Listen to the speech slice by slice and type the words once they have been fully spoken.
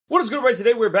What is good, everybody?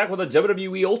 Today we're back with a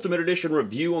WWE Ultimate Edition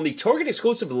review on the Target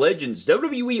exclusive Legends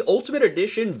WWE Ultimate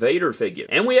Edition Vader figure.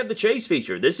 And we have the Chase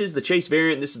feature. This is the Chase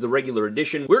variant, this is the regular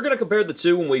edition. We're going to compare the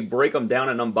two when we break them down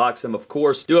and unbox them, of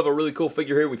course. Do have a really cool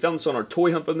figure here. We found this on our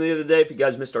toy hunt from the other day. If you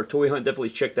guys missed our toy hunt,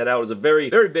 definitely check that out. It was a very,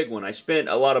 very big one. I spent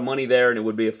a lot of money there, and it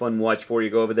would be a fun watch for you.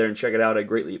 Go over there and check it out. I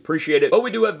greatly appreciate it. But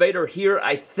we do have Vader here.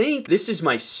 I think this is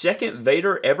my second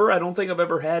Vader ever. I don't think I've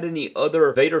ever had any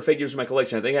other Vader figures in my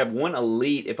collection. I think I have one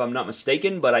Elite, if I'm not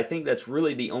mistaken, but I think that's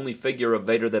really the only figure of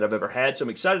Vader that I've ever had, so I'm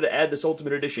excited to add this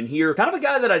Ultimate Edition here. Kind of a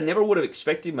guy that I never would have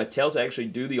expected Mattel to actually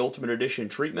do the Ultimate Edition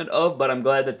treatment of, but I'm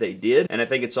glad that they did, and I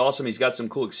think it's awesome. He's got some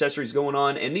cool accessories going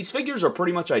on, and these figures are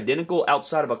pretty much identical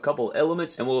outside of a couple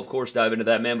elements, and we'll of course dive into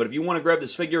that, man. But if you want to grab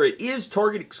this figure, it is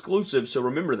Target exclusive, so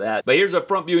remember that. But here's a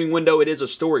front viewing window. It is a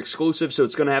store exclusive, so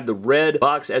it's going to have the red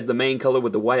box as the main color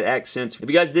with the white accents. If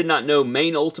you guys did not know,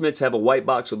 main Ultimates have a white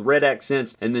box with red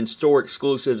accents, and then store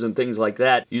exclusives and things like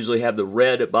that usually have the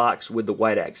red box with the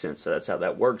white accents, so that's how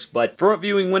that works. But front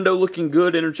viewing window looking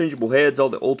good, interchangeable heads, all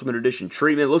the Ultimate Edition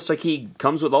treatment. It looks like he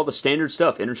comes with all the standard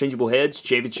stuff, interchangeable heads,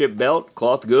 championship belt,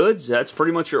 cloth goods. That's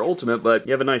pretty much your Ultimate, but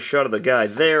you have a nice shot of the guy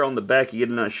there. On the back, you get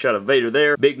a nice shot of Vader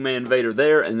there, big man Vader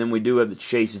there, and then we do have the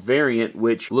Chase variant,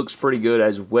 which looks pretty good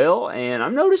as well, and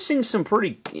I'm noticing some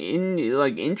pretty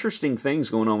interesting things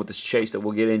going on with this Chase that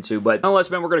we'll get into. But nonetheless,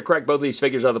 man, we're going to crack both of these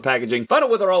figures out of the packaging, find out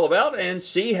what they're all about, and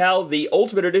see how the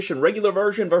Ultimate Edition regular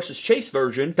version versus Chase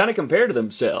version kind of compare to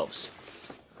themselves.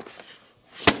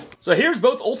 So here's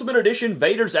both Ultimate Edition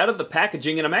Vaders out of the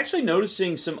packaging, and I'm actually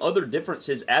noticing some other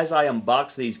differences as I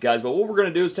unbox these guys, but what we're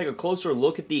going to do is take a closer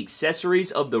look at the accessories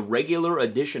of the regular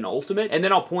edition Ultimate, and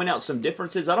then I'll point out some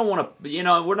differences. I don't want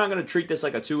to, we're not going to treat this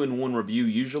like a two-in-one review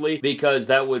usually, because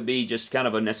that would be just kind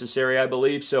of unnecessary, I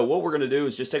believe. So what we're going to do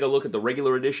is just take a look at the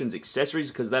regular edition's accessories,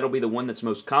 because that'll be the one that's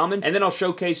most common, and then I'll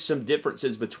showcase some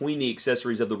differences between the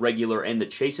accessories of the regular and the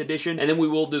Chase edition, and then we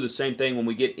will do the same thing when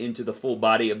we get into the full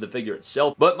body of the figure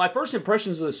itself. But my first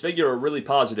impressions of this figure are really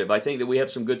positive. I think that we have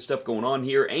some good stuff going on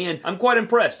here, and I'm quite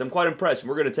impressed. We're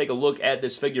going to take a look at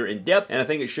this figure in depth, and I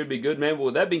think it should be good, man. But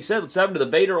with that being said, let's dive into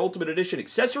the Vader Ultimate Edition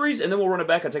accessories, and then we'll run it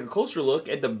back and take a closer look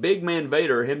at the big man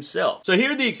Vader himself. So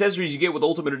here are the accessories you get with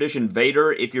Ultimate Edition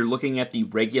Vader if you're looking at the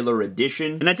regular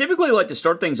edition. And I typically like to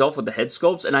start things off with the head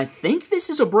sculpts, and I think this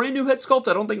is a brand new head sculpt.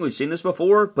 I don't think we've seen this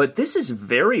before, but this is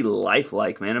very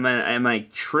lifelike, man. Am I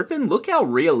tripping? Look how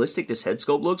realistic this head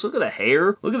sculpt looks. Look at the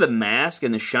hair. Look at the mask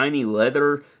and the shiny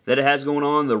leather that it has going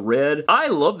on, the red. I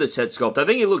love this head sculpt. I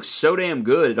think it looks so damn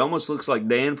good. It almost looks like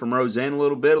Dan from Roseanne a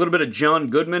little bit of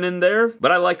John Goodman in there,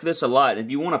 but I like this a lot.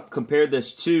 If you want to compare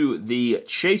this to the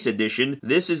Chase edition,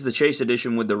 this is the Chase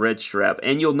edition with the red strap,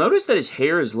 and you'll notice that his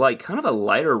hair is like kind of a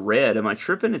lighter red. Am I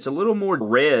tripping? It's a little more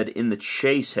red in the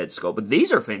Chase head sculpt, but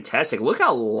these are fantastic. Look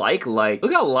how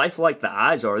look how lifelike the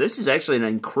eyes are. This is actually an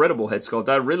incredible head sculpt.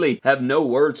 I really have no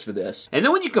words for this. And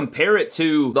then when you compare it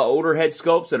to the older head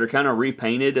sculpts that are kind of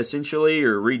repainted essentially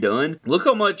or redone, look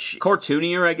how much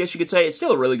cartoonier, I guess you could say. It's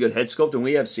still a really good head sculpt, and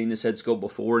we have seen this head sculpt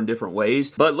before in different ways,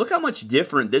 but look how much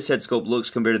different this head sculpt looks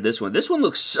compared to this one. This one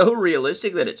looks so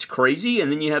realistic that it's crazy, and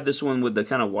then you have this one with the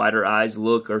kind of wider eyes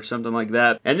look or something like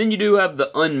that. And then you do have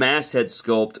the unmasked head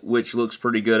sculpt, which looks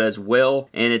pretty good as well,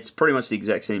 and it's pretty much the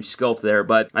exact same sculpt there.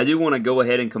 But I do want to go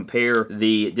ahead and compare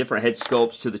the different head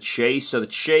sculpts to the Chase. So the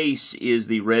Chase is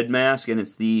the red mask, and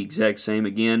it's the exact same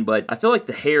again, but I feel like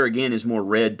the hair again is more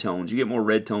red tones. You get more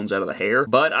red tones out of the hair,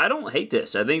 but I don't hate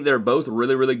this. I think they're both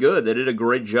really, really good. They did a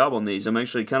great job on these. I'm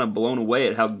actually kind of blown away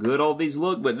at how good all these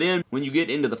look, but then when you get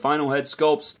into the final head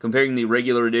sculpts, comparing the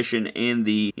regular edition and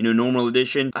the, normal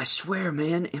edition, I swear,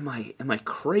 man, am I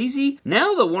crazy?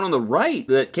 Now the one on the right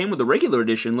that came with the regular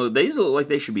edition, these look like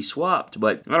they should be swapped,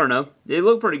 but I don't know. They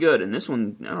look pretty good, and this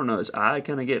one, I don't know, his eye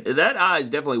kind of that eye is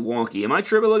definitely wonky. Am I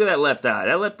tripping? Look at that left eye.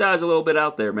 That left eye is a little bit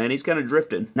out there, man. He's kind of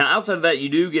drifting. Now, outside of that, you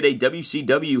do get a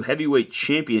WCW Heavyweight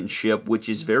Championship, which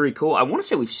is very cool. I want to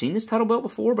say we've seen this title belt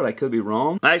before, but I could be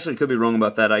wrong. I actually could be wrong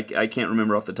about that. I can't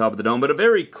remember off the top of the dome, but a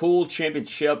very cool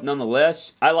championship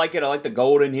nonetheless. I like it. I like the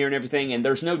gold in here and everything, and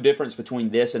there's no difference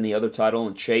between this and the other title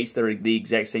and Chase. They're the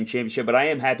exact same championship, but I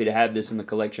am happy to have this in the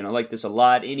collection. I like this a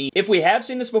lot. If we have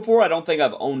seen this before, I don't think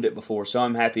I've owned it before, so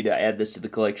I'm happy to add this to the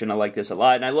collection. I like this a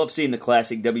lot, and I love seeing the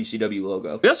classic WCW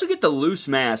logo. We also get the loose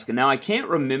mask, and now I can't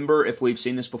remember if we've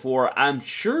seen this before. I'm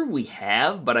sure we have.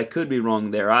 have, but I could be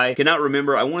wrong there. I cannot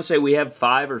remember. I want to say we have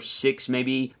 5 or 6,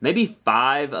 maybe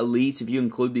 5 elites if you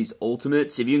include these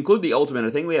ultimates. If you include the ultimate,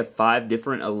 I think we have 5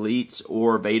 different elites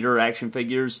or Vader action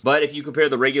figures. But if you compare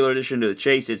the regular edition to the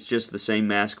Chase, it's just the same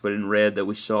mask, but in red that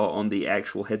we saw on the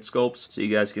actual head sculpts. So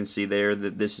you guys can see there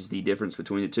that this is the difference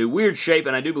between the two. Weird shape,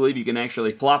 and I do believe you can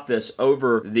actually plop this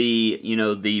over the,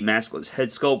 the maskless head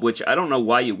sculpt, which I don't know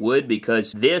why you would,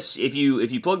 because this, if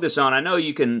you plug this on, I know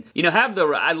you can, have the,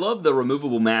 I love the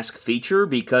removable mask feature,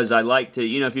 because I like to,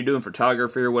 if you're doing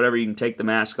photography or whatever, you can take the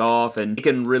mask off, and it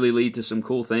can really lead to some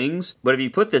cool things. But if you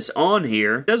put this on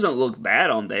here, it doesn't look bad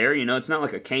on there, it's not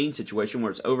like a Kane situation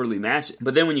where it's overly massive.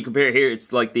 But then when you compare here,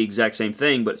 it's like the exact same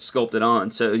thing, but sculpted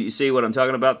on. So you see what I'm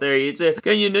talking about there?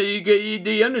 Do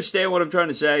you understand what I'm trying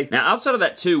to say? Now, outside of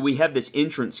that too, we have this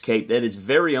entrance cape that is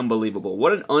very unbelievable.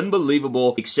 What an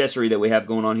unbelievable accessory that we have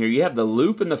going on here. You have the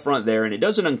loop in the front there, and it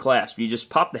doesn't unclasp. You just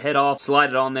pop the head off, slide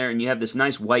it on there, and you have this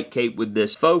nice white cape with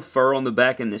this faux fur on the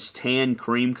back and this tan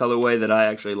cream colorway that I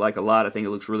actually like a lot. I think it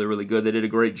looks really, really good. They did a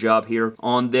great job here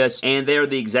on this, and they're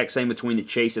the exact same between the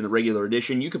Chase and the regular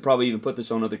edition. You could probably even put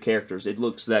this on other characters. It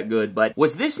looks that good. But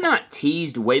was this not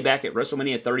teased way back at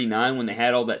WrestleMania 39 when they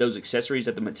had all those accessories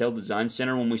at the Mattel Design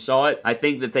Center when we saw it? I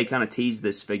think that they kind of teased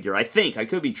this figure. I think. I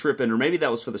could be tripping, or maybe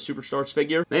that was for the Superstars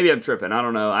figure. Maybe I'm tripping. I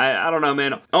don't know. I don't know,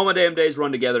 man. All my damn days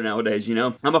run together nowadays,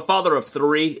 I'm a father of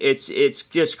 3. It's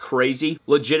just crazy.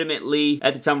 Legitimately,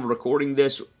 at the time of recording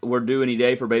this, we're due any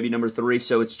day for baby number 3,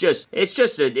 so it's just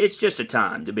a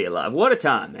time to be alive. What a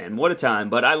time, man. What a time.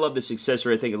 But I love this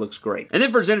accessory. I think it looks great. And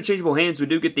then for his interchangeable hands, we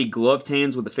do get the gloved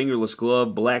hands with the fingerless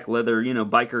glove, black leather,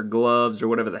 biker gloves or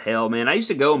whatever the hell, man. I used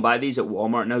to go and buy these at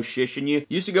Walmart. No shishing you.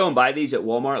 Used to go and buy these at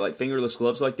Walmart, like fingerless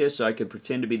gloves like this, so I could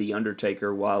pretend to be the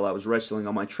Undertaker while I was wrestling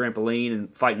on my trampoline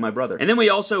and fighting my brother. And then we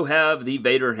also have the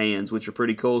Vader hands, which are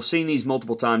pretty cool. Seen these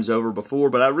multiple times over before,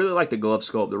 but I really like the glove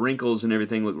sculpt. The wrinkles and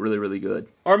everything look really, really good.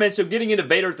 Alright, man, so getting into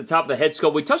Vader at the top of the head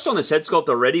sculpt. We touched on this head sculpt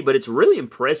already, but it's really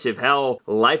impressive how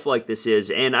lifelike this is,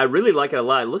 and I really like it a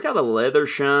lot. Look how the leather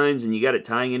shines, and you got it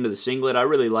tying into the singlet. I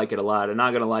really like it a lot. I'm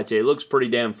not gonna lie to you. It looks pretty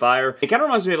damn fire. It kind of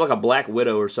reminds me of like a Black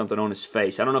Widow or something on his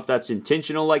face. I don't know if that's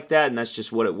intentional like that, and that's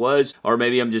just what it was, or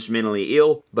maybe I'm just mentally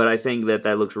ill, but I think that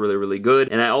looks really, really good.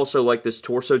 And I also like this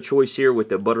torso choice here with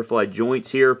the butterfly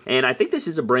joints here, and I think this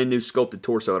is a brand new sculpted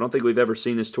torso. I don't think we've ever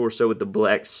seen this torso with the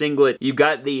black singlet. You've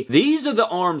got these are the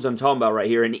arms I'm talking about right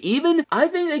here, and even, I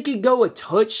think they could go a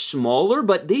touch smaller,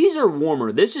 but these are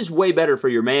warmer. This is way better for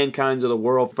your Mankinds of the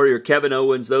world, for your Kevin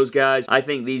Owens, those guys. I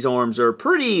think these arms are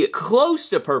pretty close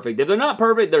to perfect. If they're not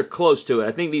perfect, they're close to it.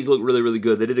 I think these look really, really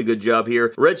good. They did a good job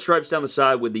here. Red stripes down the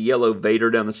side with the yellow Vader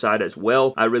down the side as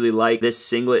well. I really like this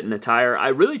singlet and attire. I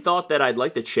really thought that I'd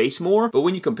like the Chase more, but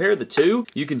when you compare the two,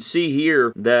 you can see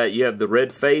here that you have the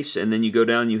red face, and then you go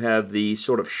down, you have the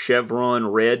sort of chevron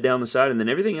red down the side, and then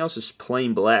everything else is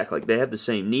plain black. Like, they have the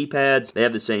same knee pads, they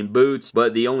have the same boots,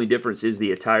 but the only difference is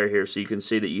the attire here. So you can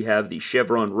see that you have the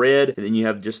chevron red, and then you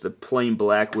have just the plain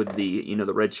black with the,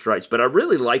 the red stripes. But I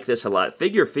really like this a lot.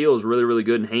 Figure feels really, really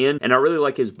good in hand, and I really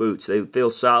like his boots. They feel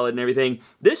solid and everything.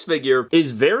 This figure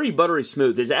is very buttery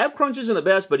smooth. His ab crunch isn't the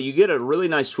best, but you get a really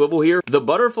nice swivel here. The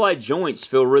butterfly joints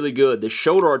feel really good. The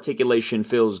shoulder articulation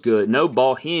feels good. No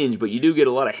ball hinge, but you do get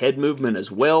a lot of head movement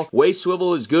as well. Waist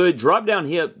swivel is good. Drop down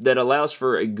hip that allows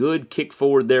for a good kick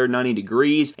forward there, 90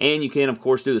 degrees, and you can, of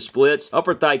course, do the splits.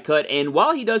 Upper thigh cut, and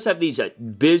while he does have these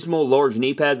abysmal large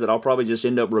knee pads that I'll probably just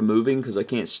end up removing because I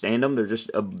can't stand them, they're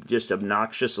just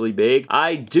obnoxiously big,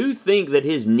 I do think that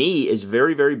his knee is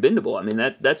very, very bendable. I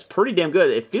mean, that's pretty damn good.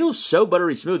 It feels so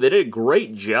buttery smooth. They did a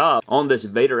great job on this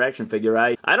Vader action figure.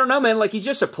 I don't know, man, like, he's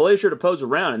just a pleasure to pose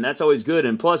around, and that's always good.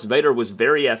 And plus, Vader was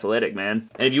very athletic, man.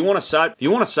 And if you want a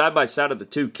side by side of the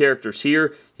two characters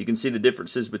here, you can see the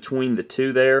differences between the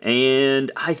two there.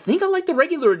 And I think I like the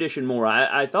regular edition more.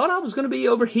 I thought I was going to be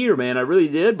over here, man. I really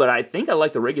did, but I think I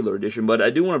like the regular edition. But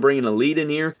I do want to bring an Elite in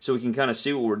here so we can kind of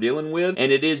see what we're dealing with.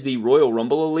 And it is the Royal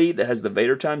Rumble Elite that has the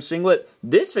Vader Time singlet.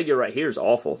 This figure right here is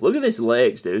awful. Look at his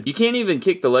legs, dude. You can't even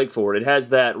kick the leg forward. It has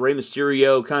that Rey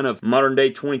Mysterio kind of modern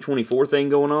day 2024 thing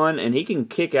going on, and he can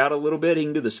kick out a little bit. He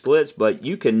can do the splits, but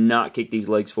you cannot kick these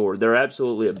legs forward. They're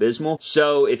absolutely abysmal.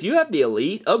 So if you have the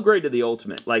Elite, upgrade to the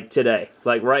Ultimate. Like today,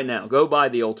 like right now, go buy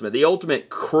the Ultimate. The Ultimate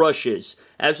crushes,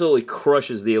 absolutely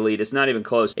crushes the Elite. It's not even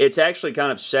close. It's actually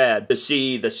kind of sad to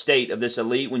see the state of this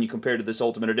Elite when you compare to this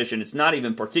Ultimate Edition. It's not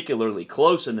even particularly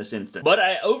close in this instance. But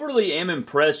I overly am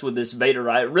impressed with this Vader.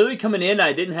 Really coming in,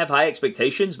 I didn't have high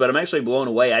expectations, but I'm actually blown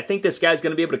away. I think this guy's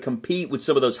going to be able to compete with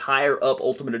some of those higher up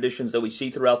Ultimate Editions that we see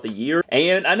throughout the year.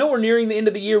 And I know we're nearing the end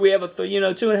of the year. We have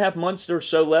 2.5 months or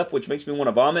so left, which makes me want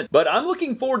to vomit. But I'm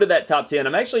looking forward to that top 10.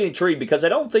 I'm actually intrigued because I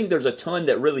don't don't think there's a ton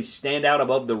that really stand out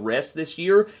above the rest this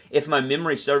year, if my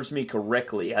memory serves me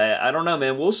correctly. I don't know,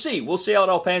 man. We'll see. We'll see how it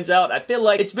all pans out. I feel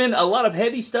like it's been a lot of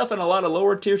heavy stuff and a lot of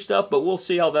lower tier stuff, but we'll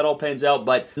see how that all pans out.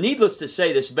 But needless to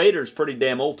say, this Vader's pretty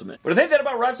damn ultimate. But I think that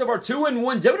about wraps up our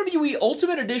 2-in-1 WWE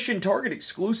Ultimate Edition Target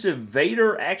exclusive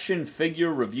Vader action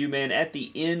figure review, man, at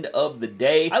the end of the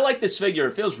day. I like this figure.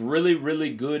 It feels really,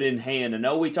 really good in hand. I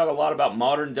know we talk a lot about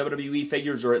modern WWE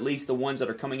figures, or at least the ones that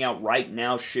are coming out right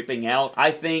now, shipping out.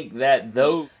 I think that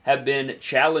those have been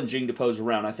challenging to pose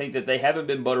around. I think that they haven't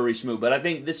been buttery smooth, but I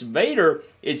think this Vader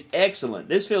is excellent.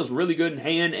 This feels really good in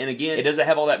hand, and again, it doesn't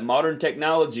have all that modern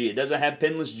technology. It doesn't have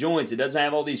pinless joints. It doesn't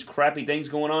have all these crappy things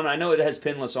going on. I know it has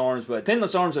pinless arms, but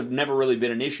pinless arms have never really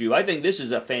been an issue. I think this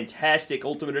is a fantastic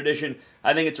Ultimate Edition.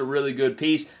 I think it's a really good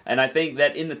piece, and I think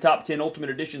that in the top 10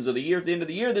 Ultimate Editions of the year, at the end of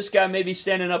the year, this guy may be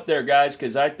standing up there, guys,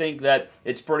 because I think that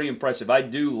it's pretty impressive. I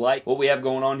do like what we have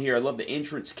going on here. I love the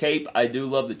entrance cape. I do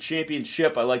love the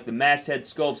championship. I like the masthead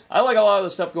sculpts. I like a lot of the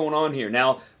stuff going on here.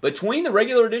 Now, between the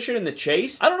regular edition and the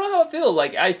chase, I don't know how I feel.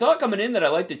 Like, I thought coming in that I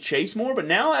liked the chase more, but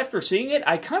now after seeing it,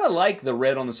 I kind of like the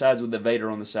red on the sides with the Vader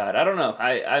on the side. I don't know.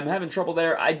 I'm having trouble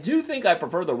there. I do think I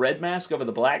prefer the red mask over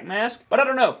the black mask, but I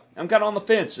don't know. I'm kind of on the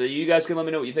fence. So you guys can let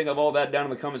me know what you think of all that down in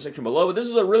the comment section below. But this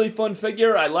is a really fun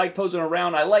figure. I like posing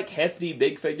around. I like hefty,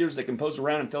 big figures that can pose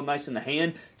around and feel nice in the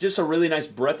hand. Just a really nice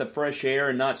breath of fresh air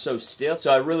and not so stiff.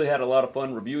 So I really had a lot of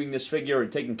fun reviewing this figure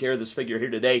and taking care of this figure here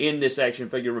today in this action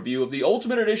figure review of the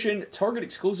Ultimate Edition Target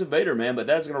exclusive Vader, man. But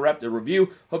that's going to wrap the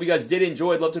review. Hope you guys did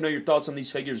enjoy. I'd love to know your thoughts on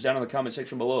these figures down in the comment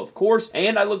section below, of course.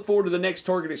 And I look forward to the next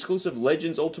Target exclusive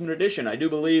Legends Ultimate Edition. I do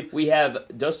believe we have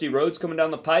Dusty Rhodes coming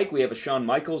down the pike. We have a Shawn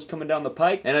Michaels coming down the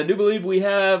pike. And I do believe we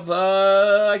have,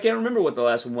 I can't remember what the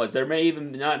last one was. There may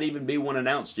even not even be one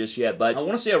announced just yet. But I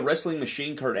want to see a Wrestling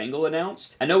Machine Kurt Angle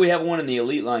announced. I know we have one in the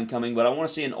Elite line coming, but I want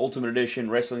to see an Ultimate Edition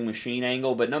Wrestling Machine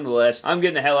Angle. But nonetheless, I'm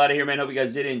getting the hell out of here, man. Hope you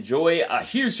guys did enjoy. A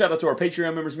huge shout out to our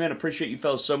Patreon members, man. Appreciate you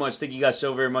fellas so much. Thank you guys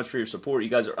so very much for your support. You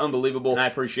guys are unbelievable. And I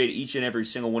appreciate each and every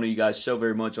single one of you guys so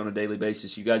very much on a daily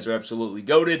basis. You guys are absolutely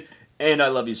goated. And I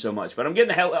love you so much. But I'm getting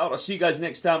the hell out. I'll see you guys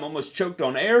next time. Almost choked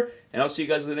on air. And I'll see you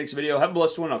guys in the next video. Have a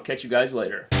blessed one. I'll catch you guys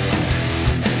later.